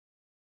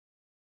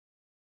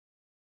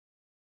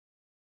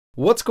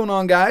What's going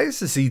on,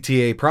 guys? It's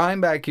ETAPRIME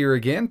back here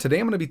again.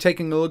 Today I'm going to be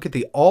taking a look at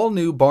the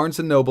all-new Barnes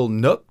and Noble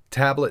NOOK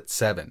Tablet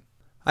 7.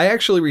 I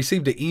actually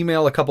received an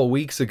email a couple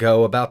weeks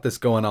ago about this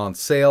going on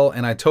sale,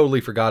 and I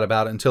totally forgot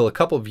about it until a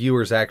couple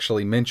viewers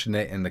actually mentioned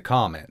it in the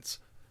comments.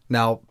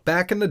 Now,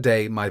 back in the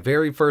day, my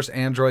very first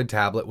Android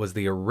tablet was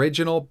the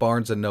original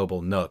Barnes and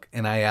Noble NOOK,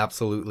 and I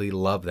absolutely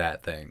loved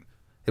that thing.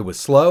 It was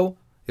slow,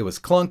 it was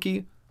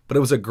clunky, but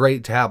it was a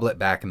great tablet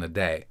back in the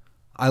day.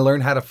 I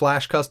learned how to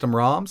flash custom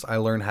ROMs, I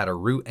learned how to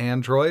root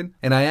Android,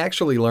 and I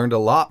actually learned a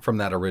lot from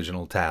that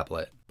original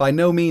tablet. By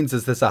no means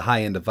is this a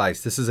high-end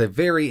device. This is a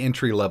very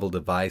entry-level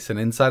device, and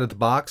inside of the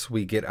box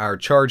we get our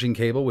charging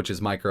cable, which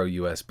is micro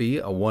USB,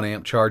 a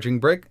 1-amp charging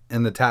brick,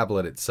 and the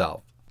tablet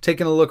itself.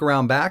 Taking a look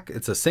around back,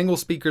 it's a single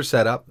speaker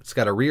setup. It's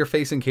got a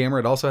rear-facing camera.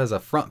 It also has a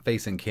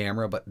front-facing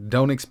camera, but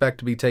don't expect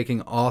to be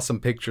taking awesome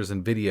pictures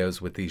and videos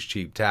with these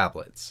cheap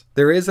tablets.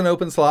 There is an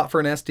open slot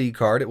for an SD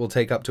card. It will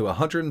take up to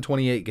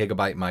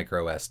 128GB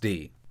micro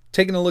SD.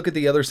 Taking a look at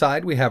the other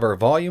side, we have our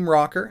volume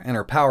rocker and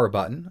our power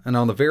button, and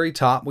on the very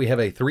top we have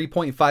a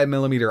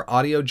 3.5mm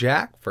audio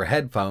jack for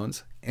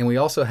headphones, and we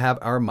also have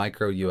our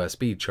micro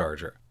USB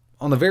charger.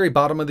 On the very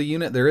bottom of the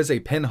unit there is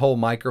a pinhole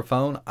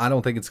microphone. I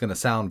don't think it's going to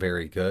sound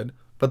very good,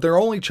 but they're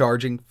only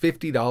charging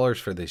 $50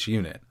 for this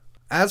unit.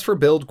 As for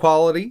build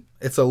quality,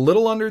 it's a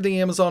little under the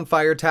Amazon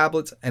Fire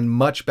tablets and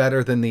much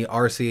better than the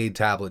RCA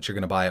tablets you're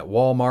going to buy at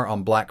Walmart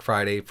on Black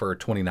Friday for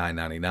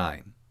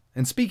 $29.99.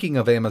 And speaking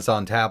of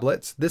Amazon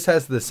tablets, this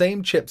has the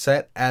same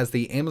chipset as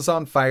the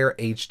Amazon Fire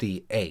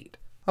HD 8.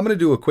 I'm going to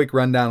do a quick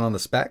rundown on the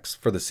specs.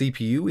 For the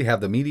CPU, we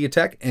have the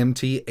MediaTek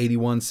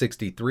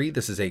MT8163.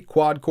 This is a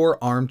quad-core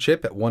ARM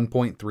chip at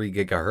 1.3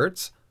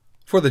 GHz.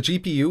 For the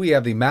GPU, we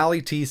have the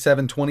Mali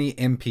T720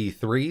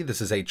 MP3. This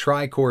is a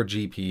tri-core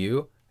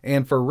GPU.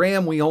 And for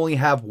RAM, we only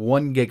have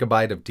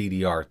 1GB of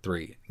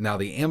DDR3. Now,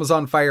 the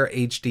Amazon Fire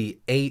HD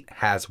 8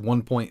 has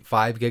 1.5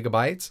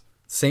 GB.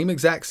 Same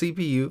exact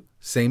CPU,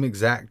 same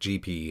exact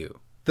GPU.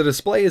 The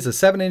display is a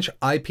 7-inch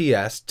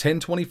IPS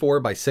 1024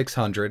 by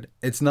 600.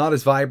 It's not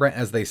as vibrant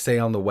as they say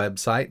on the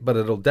website, but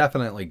it'll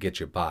definitely get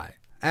you by.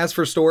 As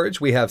for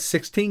storage, we have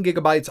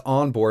 16GB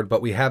on board,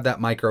 but we have that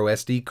micro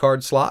SD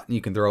card slot, and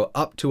you can throw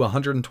up to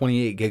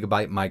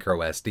 128GB micro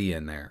SD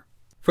in there.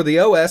 For the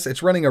OS,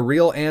 it's running a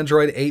real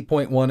Android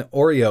 8.1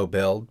 Oreo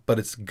build, but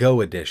it's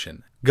Go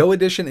Edition. Go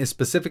Edition is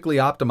specifically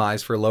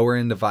optimized for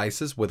lower-end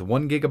devices with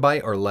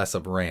 1GB or less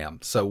of RAM,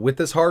 so with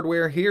this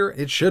hardware here,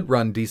 it should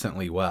run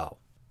decently well.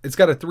 It's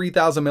got a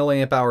 3000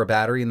 mAh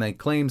battery, and they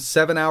claim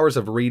 7 hours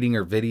of reading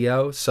or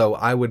video, so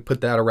I would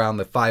put that around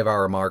the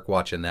 5-hour mark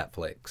watching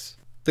Netflix.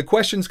 The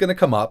question's going to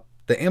come up,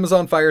 the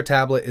Amazon Fire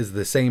tablet is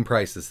the same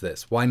price as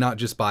this. Why not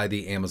just buy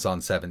the Amazon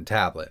 7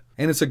 tablet?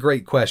 And it's a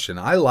great question.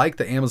 I like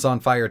the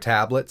Amazon Fire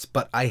tablets,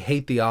 but I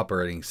hate the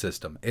operating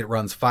system. It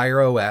runs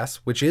Fire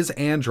OS, which is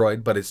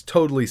Android, but it's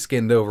totally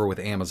skinned over with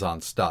Amazon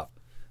stuff.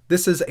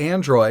 This is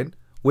Android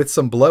with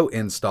some bloat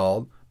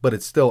installed, but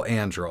it's still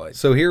Android.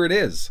 So here it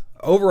is.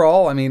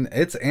 Overall, I mean,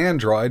 it's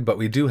Android, but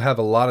we do have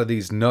a lot of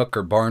these Nook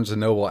or Barnes &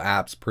 Noble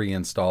apps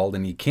pre-installed,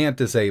 and you can't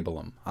disable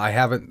them. I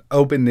haven't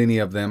opened any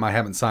of them. I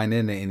haven't signed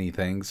into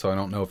anything, so I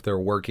don't know if they're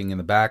working in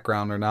the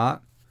background or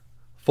not.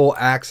 Full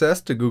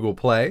access to Google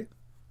Play.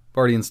 I've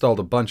already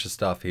installed a bunch of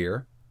stuff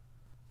here.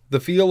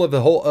 The feel of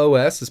the whole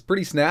OS is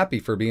pretty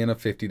snappy for being a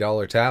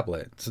 $50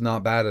 tablet. It's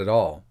not bad at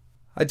all.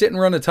 I didn't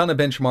run a ton of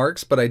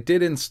benchmarks, but I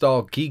did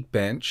install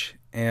Geekbench,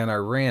 and I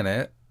ran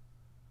it.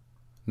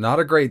 Not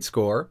a great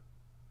score.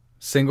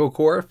 Single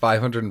core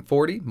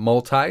 540,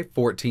 multi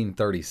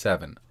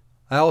 1437.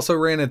 I also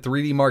ran a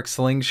 3D Mark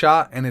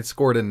Slingshot and it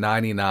scored a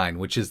 99,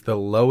 which is the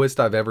lowest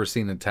I've ever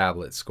seen a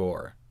tablet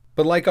score.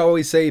 But like I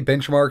always say,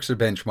 benchmarks are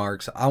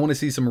benchmarks. I want to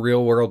see some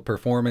real world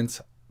performance.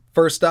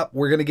 First up,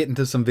 we're going to get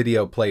into some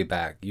video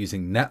playback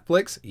using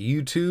Netflix,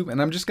 YouTube,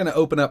 and I'm just going to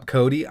open up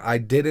Kodi. I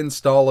did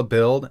install a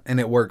build and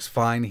it works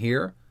fine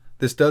here.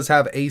 This does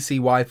have AC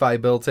Wi-Fi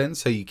built in,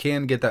 so you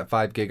can get that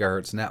 5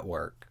 GHz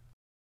network.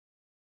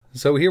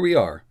 So here we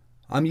are.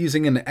 I'm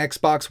using an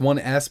Xbox One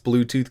S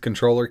Bluetooth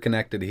controller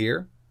connected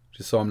here,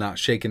 just so I'm not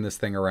shaking this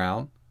thing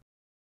around.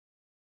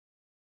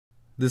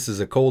 This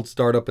is a cold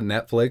startup of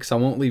Netflix. I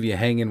won't leave you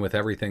hanging with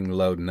everything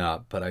loading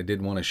up, but I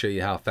did want to show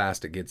you how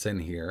fast it gets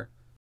in here.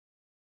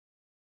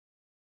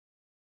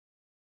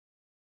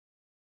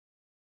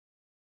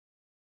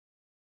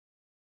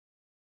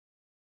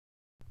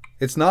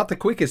 It's not the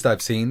quickest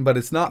I've seen, but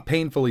it's not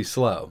painfully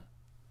slow.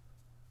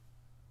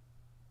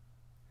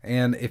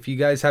 And if you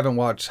guys haven't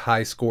watched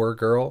High Score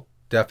Girl,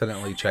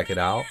 definitely check it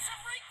out.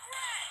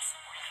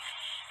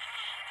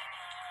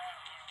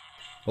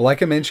 Well,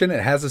 like I mentioned,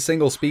 it has a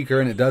single speaker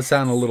and it does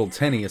sound a little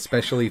tinny,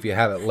 especially if you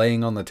have it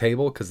laying on the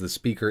table, because the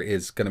speaker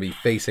is going to be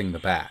facing the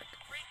back.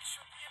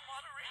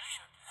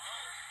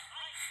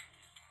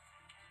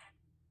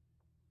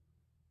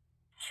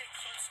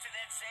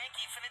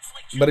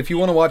 But if you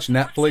want to watch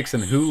Netflix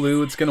and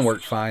Hulu, it's going to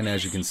work fine,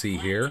 as you can see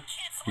here.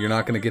 You're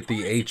not going to get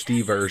the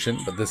HD version,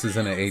 but this is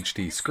in an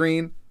HD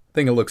screen. I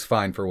think it looks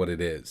fine for what it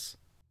is.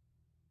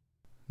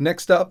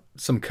 Next up,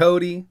 some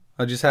Kodi.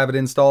 I just have it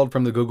installed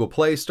from the Google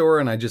Play Store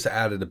and I just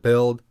added a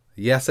build.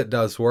 Yes, it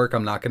does work.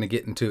 I'm not going to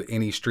get into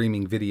any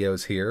streaming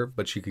videos here,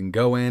 but you can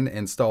go in,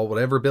 install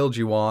whatever build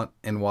you want,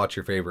 and watch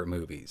your favorite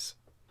movies.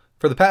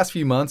 For the past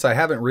few months, I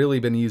haven't really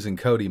been using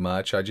Kodi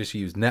much. I just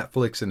use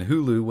Netflix and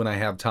Hulu when I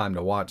have time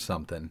to watch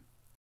something.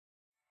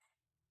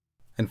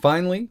 And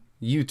finally,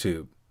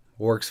 YouTube.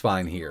 Works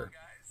fine here.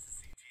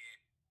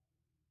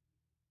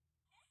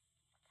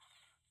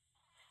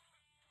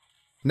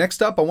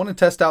 Next up, I want to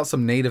test out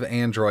some native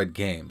Android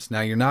games.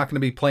 Now, you're not going to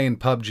be playing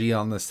PUBG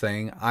on this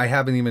thing. I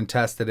haven't even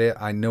tested it.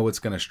 I know it's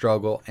going to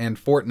struggle, and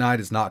Fortnite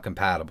is not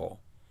compatible.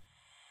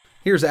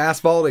 Here's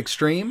Asphalt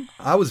Extreme.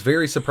 I was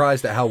very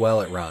surprised at how well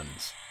it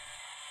runs.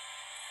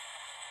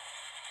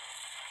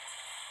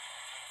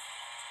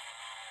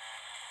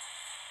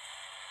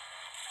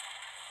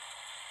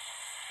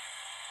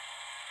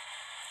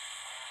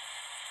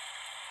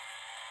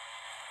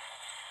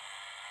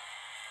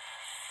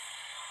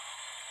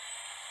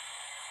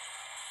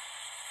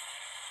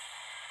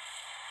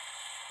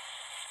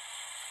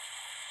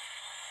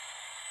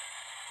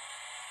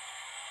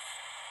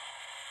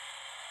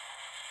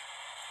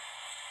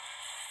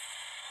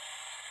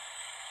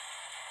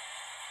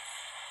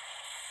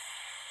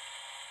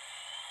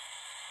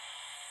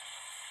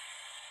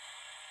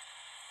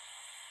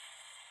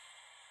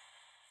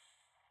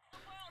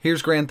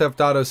 Here's Grand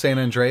Theft Auto San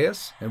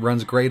Andreas. It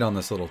runs great on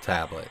this little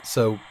tablet.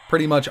 So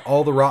pretty much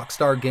all the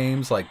Rockstar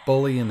games like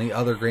Bully and the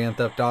other Grand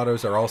Theft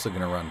Autos are also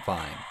going to run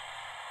fine.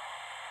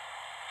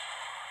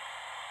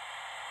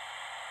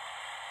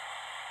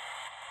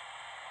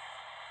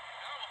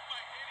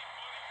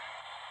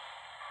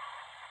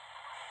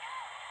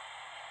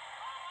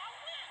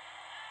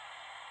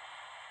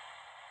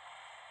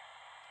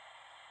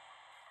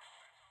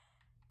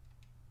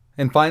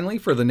 And finally,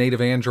 for the native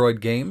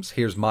Android games,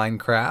 here's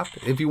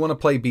Minecraft. If you want to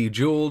play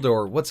Bejeweled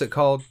or what's it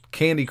called,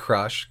 Candy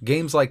Crush,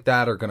 games like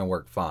that are going to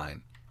work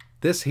fine.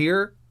 This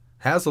here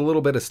has a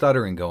little bit of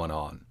stuttering going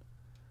on.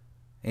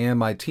 And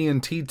my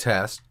TNT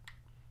test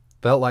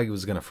felt like it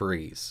was going to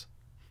freeze.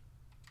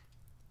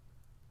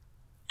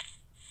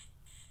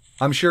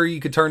 I'm sure you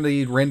could turn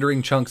the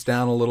rendering chunks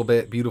down a little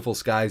bit, beautiful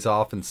skies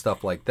off and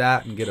stuff like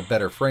that, and get a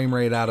better frame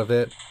rate out of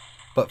it.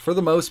 But for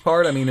the most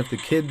part, I mean, if the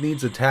kid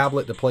needs a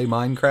tablet to play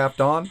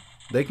Minecraft on,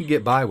 they can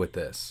get by with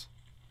this.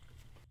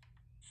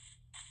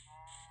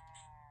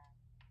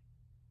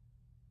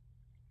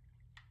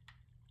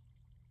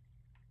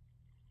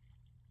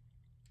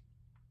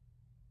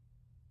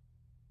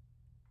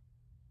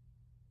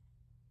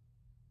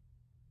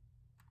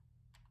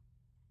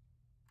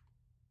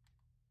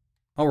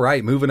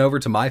 Alright, moving over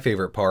to my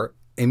favorite part,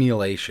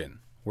 emulation.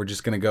 We're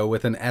just going to go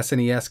with an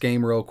SNES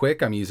game real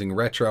quick. I'm using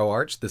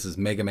RetroArch. This is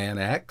Mega Man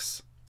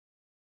X.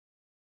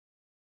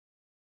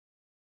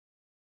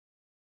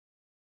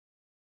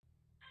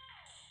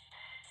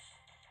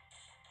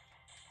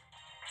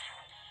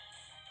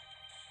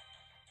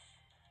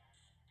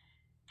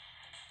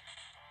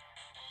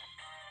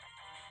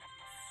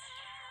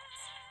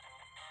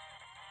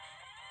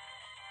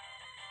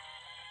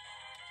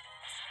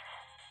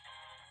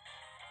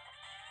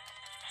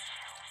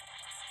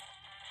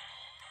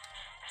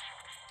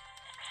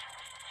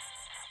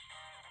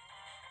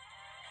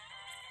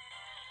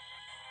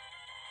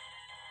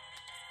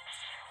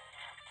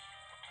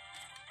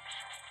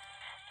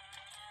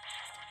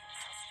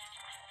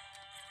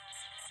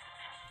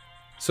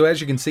 So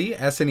as you can see,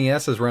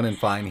 SNES is running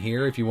fine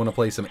here. If you want to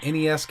play some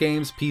NES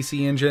games,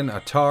 PC Engine,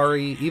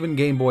 Atari, even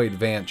Game Boy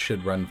Advance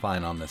should run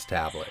fine on this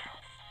tablet.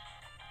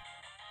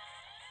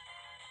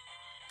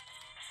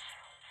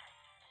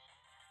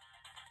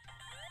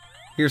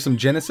 Here's some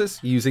Genesis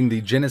using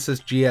the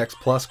Genesis GX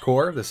Plus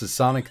core. This is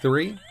Sonic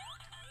 3.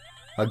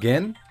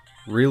 Again,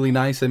 really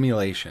nice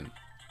emulation.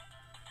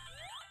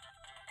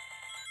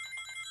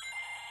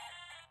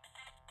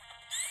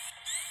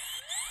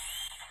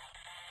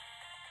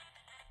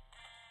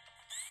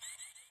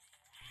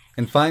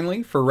 And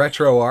finally, for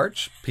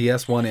RetroArch,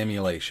 PS1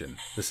 emulation.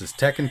 This is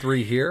Tekken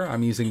 3 here.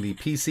 I'm using the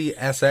PC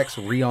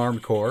SX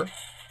Rearmed core.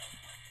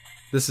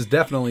 This is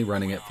definitely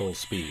running at full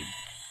speed.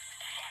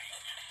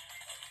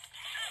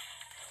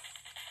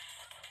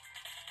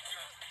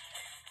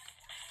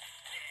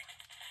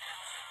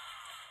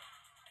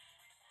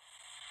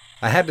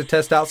 I had to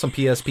test out some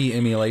PSP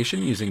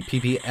emulation using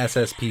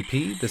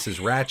PPSSPP. This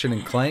is Ratchet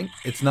and Clank.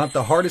 It's not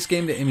the hardest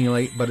game to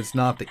emulate, but it's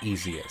not the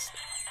easiest.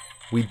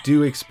 We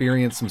do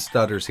experience some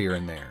stutters here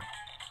and there.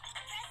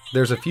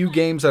 There's a few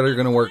games that are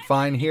going to work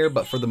fine here,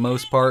 but for the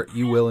most part,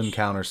 you will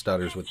encounter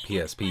stutters with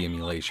PSP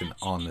emulation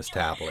on this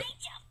tablet.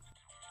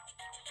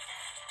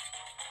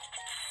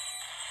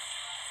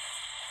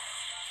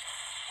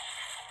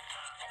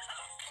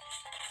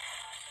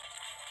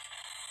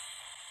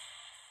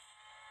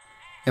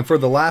 And for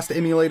the last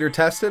emulator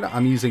tested,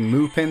 I'm using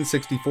MovePin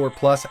 64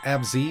 Plus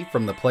FZ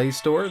from the Play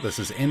Store. This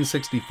is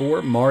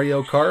N64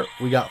 Mario Kart.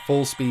 We got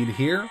full speed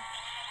here.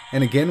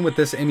 And again, with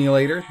this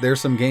emulator,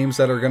 there's some games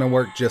that are going to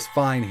work just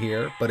fine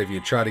here, but if you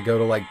try to go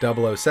to like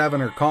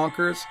 007 or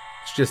Conkers,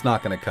 it's just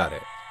not going to cut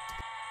it.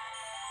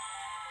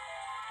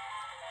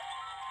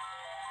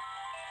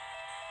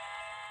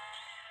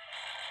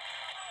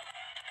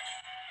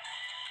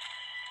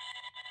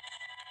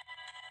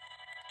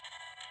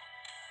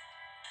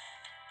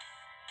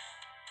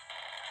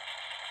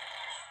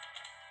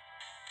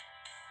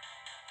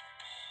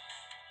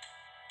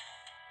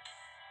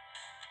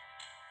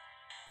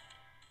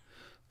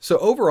 So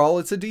overall,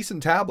 it's a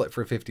decent tablet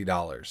for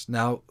 $50.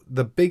 Now,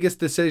 the biggest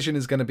decision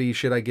is going to be,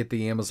 should I get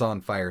the Amazon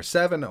Fire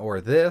 7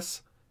 or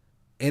this?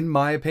 In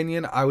my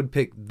opinion, I would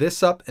pick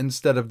this up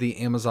instead of the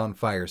Amazon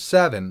Fire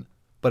 7,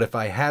 but if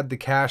I had the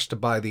cash to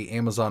buy the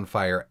Amazon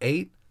Fire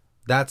 8,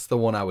 that's the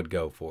one I would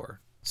go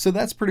for. So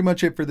that's pretty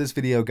much it for this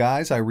video,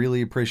 guys. I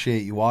really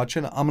appreciate you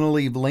watching. I'm going to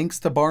leave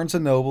links to Barnes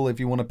and Noble if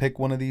you want to pick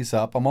one of these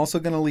up. I'm also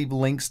going to leave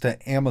links to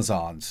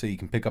Amazon so you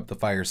can pick up the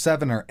Fire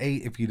 7 or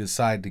 8 if you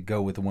decide to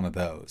go with one of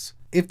those.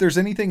 If there's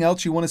anything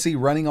else you want to see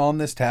running on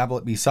this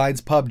tablet besides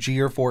PUBG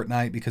or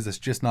Fortnite, because it's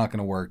just not going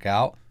to work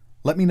out,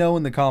 let me know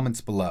in the comments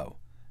below.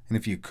 And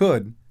if you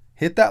could,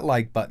 hit that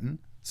like button,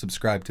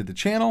 subscribe to the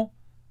channel,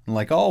 and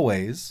like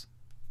always,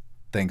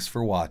 thanks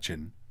for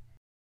watching.